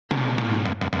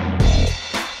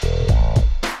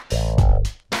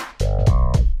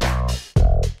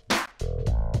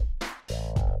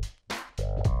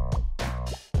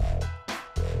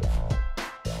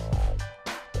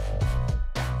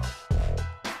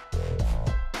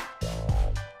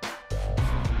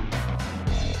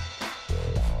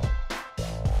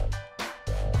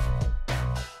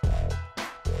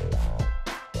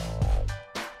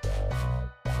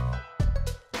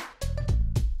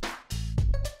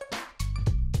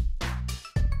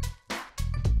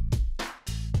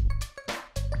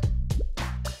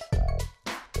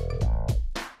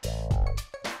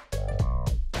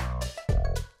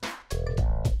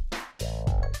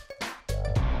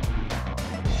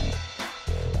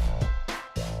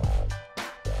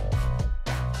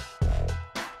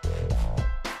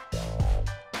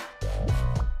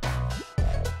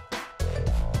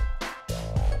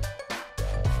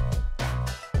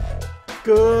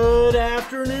Good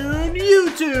afternoon,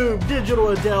 YouTube! Digital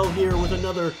Adele here with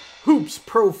another Hoops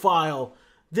profile.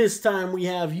 This time we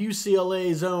have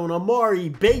UCLA's own Amari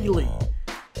Bailey,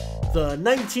 the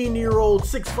 19-year-old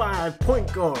 6'5"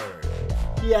 point guard.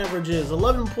 He averages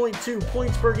 11.2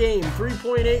 points per game,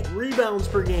 3.8 rebounds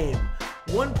per game,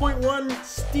 1.1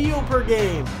 steal per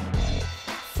game,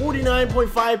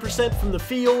 49.5% from the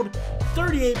field,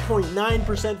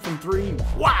 38.9% from three.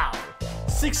 Wow!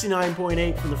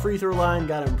 69.8 from the free throw line,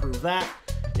 gotta improve that,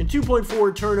 and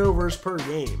 2.4 turnovers per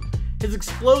game. His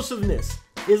explosiveness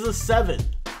is a 7.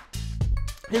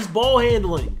 His ball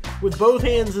handling with both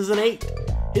hands is an 8.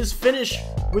 His finish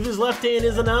with his left hand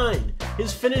is a 9.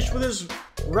 His finish with his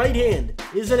right hand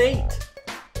is an 8.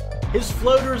 His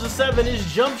floater is a 7. His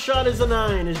jump shot is a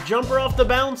 9. His jumper off the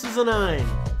bounce is a 9.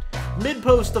 Mid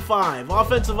post a 5.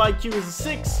 Offensive IQ is a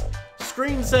 6.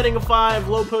 Screen setting a 5,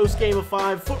 low post game a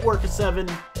 5, footwork a 7,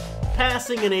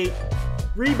 passing an 8,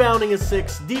 rebounding a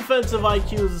 6, defensive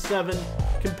IQ is a 7,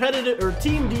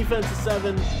 team defense a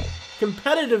 7,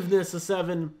 competitiveness a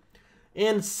 7,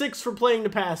 and 6 for playing the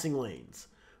passing lanes.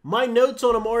 My notes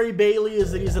on Amari Bailey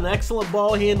is that he's an excellent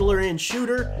ball handler and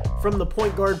shooter from the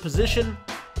point guard position.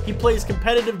 He plays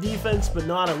competitive defense but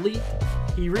not elite.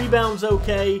 He rebounds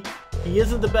okay. He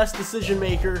isn't the best decision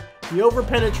maker. He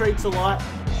overpenetrates a lot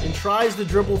and tries to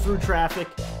dribble through traffic.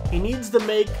 He needs to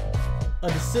make a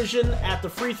decision at the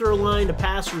free throw line to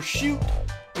pass or shoot,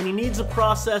 and he needs to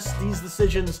process these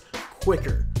decisions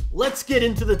quicker. Let's get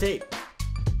into the tape.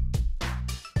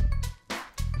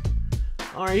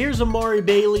 Alright, here's Amari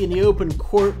Bailey in the open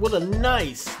court with a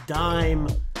nice dime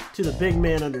to the big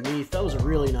man underneath. That was a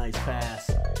really nice pass.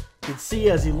 You can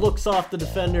see as he looks off the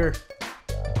defender,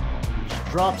 just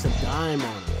drops a dime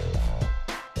on him.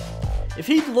 If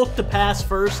he'd looked to pass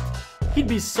first, he'd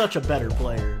be such a better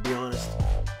player, to be honest.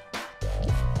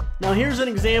 Now here's an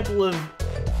example of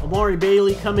Amari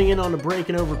Bailey coming in on the break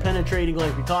and over penetrating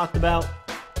like we talked about.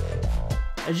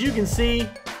 As you can see,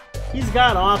 he's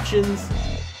got options.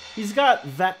 He's got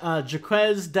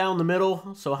Jaquez down the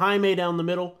middle, so Jaime down the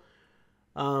middle.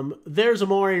 There's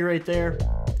Amari right there.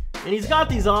 And he's got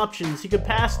these options. He could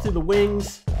pass to the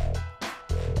wings,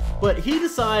 but he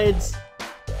decides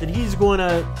that he's going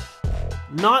to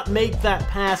not make that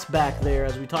pass back there,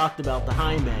 as we talked about, to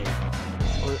Jaime.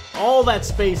 Or all that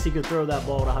space he could throw that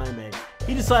ball to Jaime.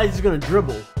 He decides he's going to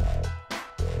dribble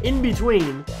in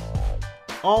between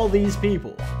all these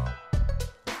people.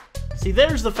 See,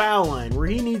 there's the foul line where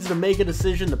he needs to make a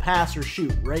decision to pass or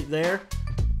shoot right there,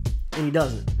 and he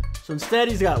doesn't. So instead,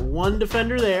 he's got one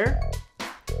defender there,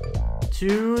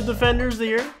 2 defenders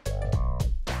there,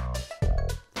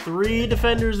 3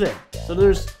 defenders there. So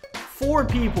there's 4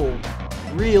 people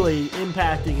really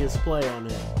impacting his play on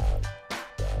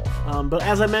him. But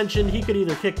as I mentioned, he could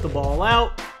either kick the ball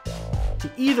out to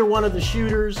either one of the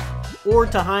shooters or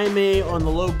to Jaime on the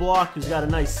low block, who's got a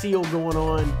nice seal going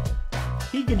on.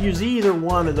 He could use either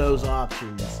one of those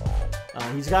options.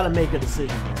 He's got to make a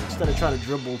decision there instead of trying to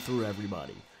dribble through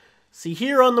everybody. See,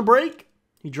 here on the break,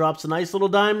 he drops a nice little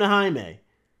dime to Jaime.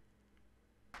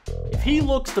 If he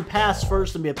looks to pass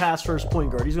first and be a pass first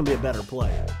point guard, he's going to be a better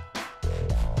player.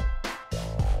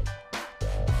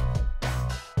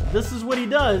 This is what he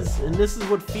does, and this is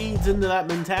what feeds into that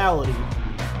mentality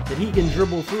that he can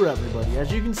dribble through everybody.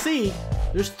 As you can see,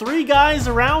 there's 3 guys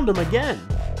around him again.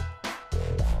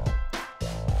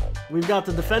 We've got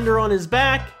the defender on his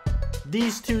back,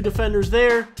 these 2 defenders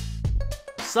there.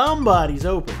 Somebody's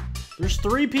open. There's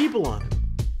 3 people on him.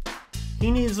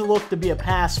 He needs to look to be a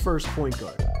pass-first point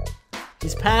guard.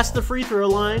 He's past the free throw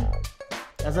line,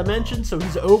 as I mentioned, so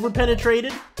he's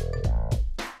over-penetrated.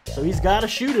 So he's got to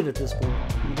shoot it at this point.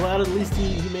 I'm glad at least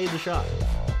he made the shot.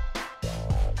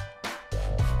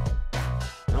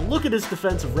 Now look at this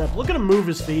defensive rep. Look at him move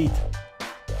his feet.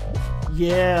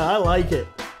 Yeah, I like it.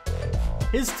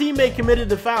 His teammate committed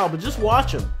the foul, but just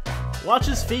watch him. Watch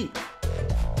his feet.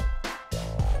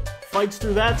 Fights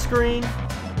through that screen.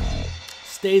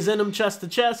 Stays in him chest to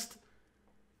chest.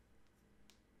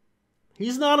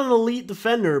 He's not an elite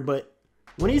defender, but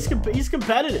when he's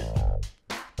competitive.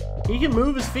 He can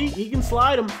move his feet. He can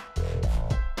slide them.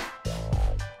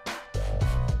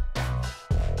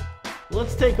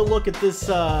 Let's take a look at this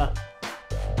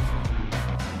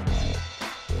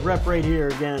rep right here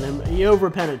again. He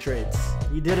over-penetrates.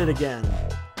 He did it again.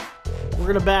 We're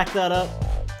going to back that up.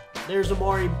 There's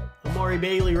Amari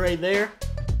Bailey right there.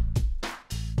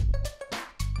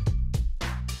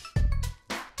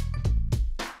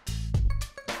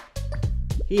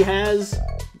 He has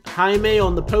Jaime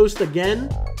on the post again,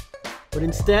 but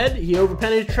instead he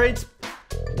over-penetrates.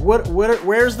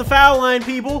 Where's the foul line,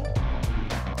 people?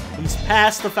 He's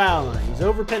past the foul line. He's He's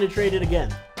over-penetrated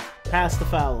again, past the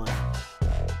foul line.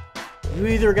 You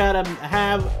either gotta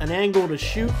have an angle to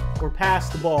shoot or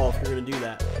pass the ball if you're gonna do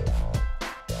that.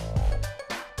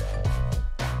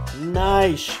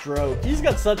 Nice stroke. He's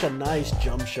got such a nice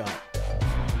jump shot.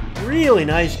 Really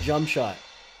nice jump shot.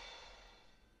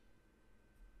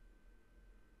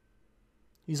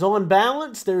 He's on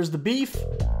balance. There's the beef.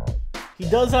 He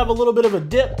does have a little bit of a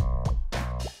dip,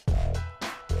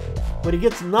 but he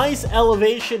gets nice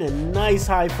elevation and nice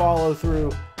high follow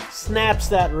through. Snaps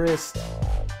that wrist.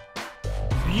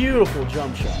 Beautiful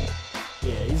jump shot.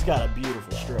 Yeah, he's got a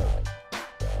beautiful stroke.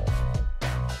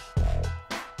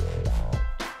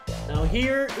 Now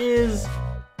here is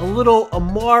a little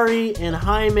Amari and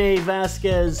Jaime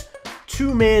Vasquez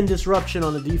two-man disruption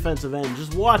on the defensive end.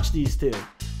 Just watch these two.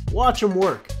 Watch them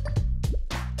work.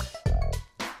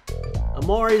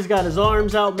 Amari's got his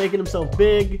arms out, making himself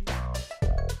big.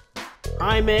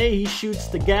 Jaime, he shoots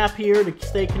the gap here to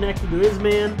stay connected to his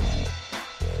man.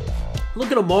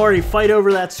 Look at Amari fight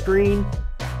over that screen.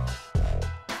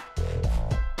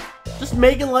 Just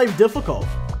making life difficult.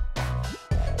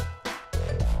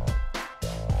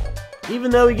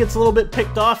 Even though he gets a little bit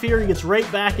picked off here, he gets right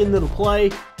back into the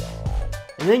play.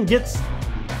 And then gets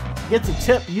a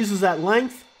tip, uses that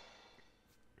length.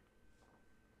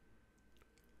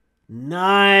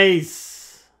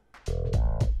 Nice.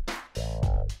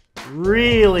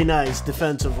 Really nice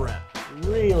defensive rep.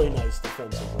 Really nice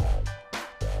defensive rep.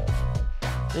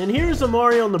 And here's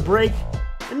Amari on the break.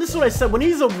 And this is what I said. When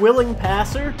he's a willing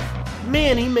passer,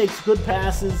 man, he makes good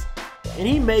passes. And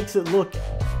he makes it look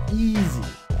easy.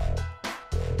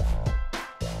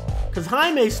 Because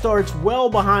Jaime starts well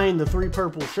behind the three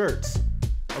purple shirts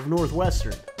of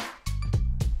Northwestern.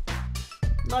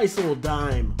 Nice little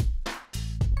dime.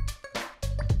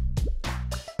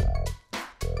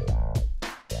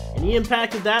 And he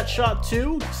impacted that shot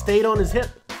too. Stayed on his hip.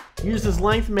 Used his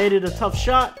length, made it a tough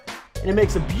shot. And it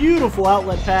makes a beautiful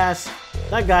outlet pass.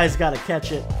 That guy's got to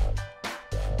catch it.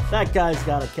 That guy's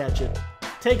got to catch it.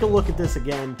 Take a look at this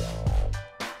again.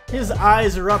 His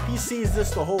eyes are up. He sees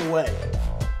this the whole way.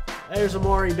 There's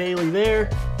Amari Bailey there.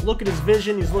 Look at his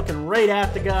vision. He's looking right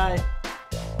at the guy.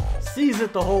 Sees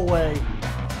it the whole way.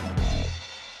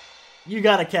 You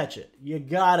got to catch it. You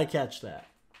got to catch that.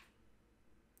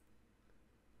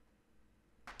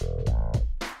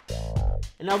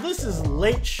 And now this is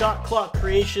late shot clock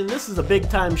creation. This is a big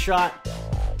time shot.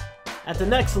 At the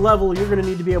next level, you're going to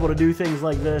need to be able to do things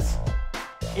like this.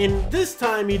 And this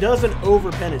time, he doesn't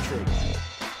over penetrate.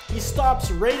 He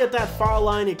stops right at that foul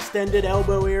line extended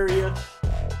elbow area.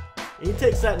 And he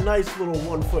takes that nice little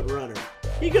 1 foot runner.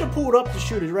 He could have pulled up to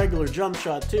shoot his regular jump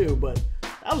shot too, but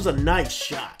that was a nice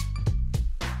shot.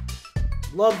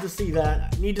 Love to see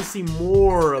that. I need to see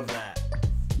more of that.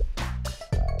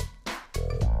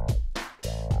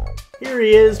 Here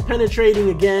he is, penetrating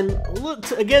again.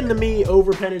 Look, again to me,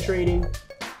 over penetrating.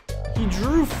 He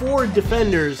drew 4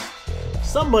 defenders.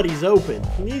 Somebody's open.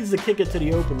 He needs to kick it to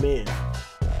the open man.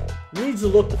 He needs to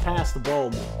look to pass the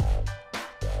ball more.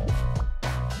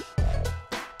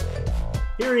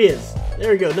 Here he is.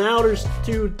 There we go. Now there's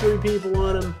 2, 3 people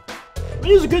on him. I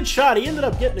mean, it was a good shot. He ended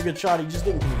up getting a good shot. He just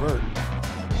didn't convert.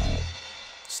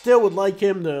 Still would like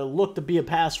him to look to be a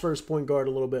pass-first point guard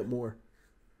a little bit more.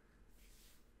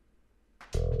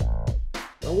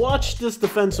 Now watch this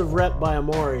defensive rep by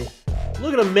Amari.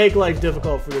 Look at him make life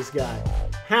difficult for this guy.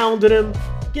 Hounding him,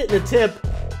 getting a tip,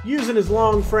 using his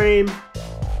long frame.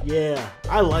 Yeah,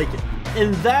 I like it.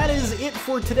 And that is it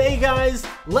for today, guys.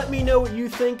 Let me know what you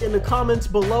think in the comments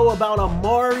below about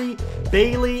Amari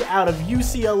Bailey out of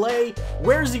UCLA.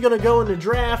 Where's he going to go in the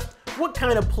draft? What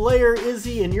kind of player is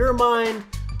he in your mind?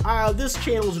 This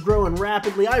channel is growing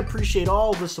rapidly. I appreciate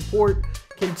all the support.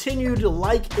 Continue to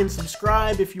like and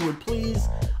subscribe if you would please.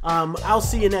 I'll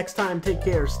see you next time. Take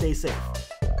care. Stay safe.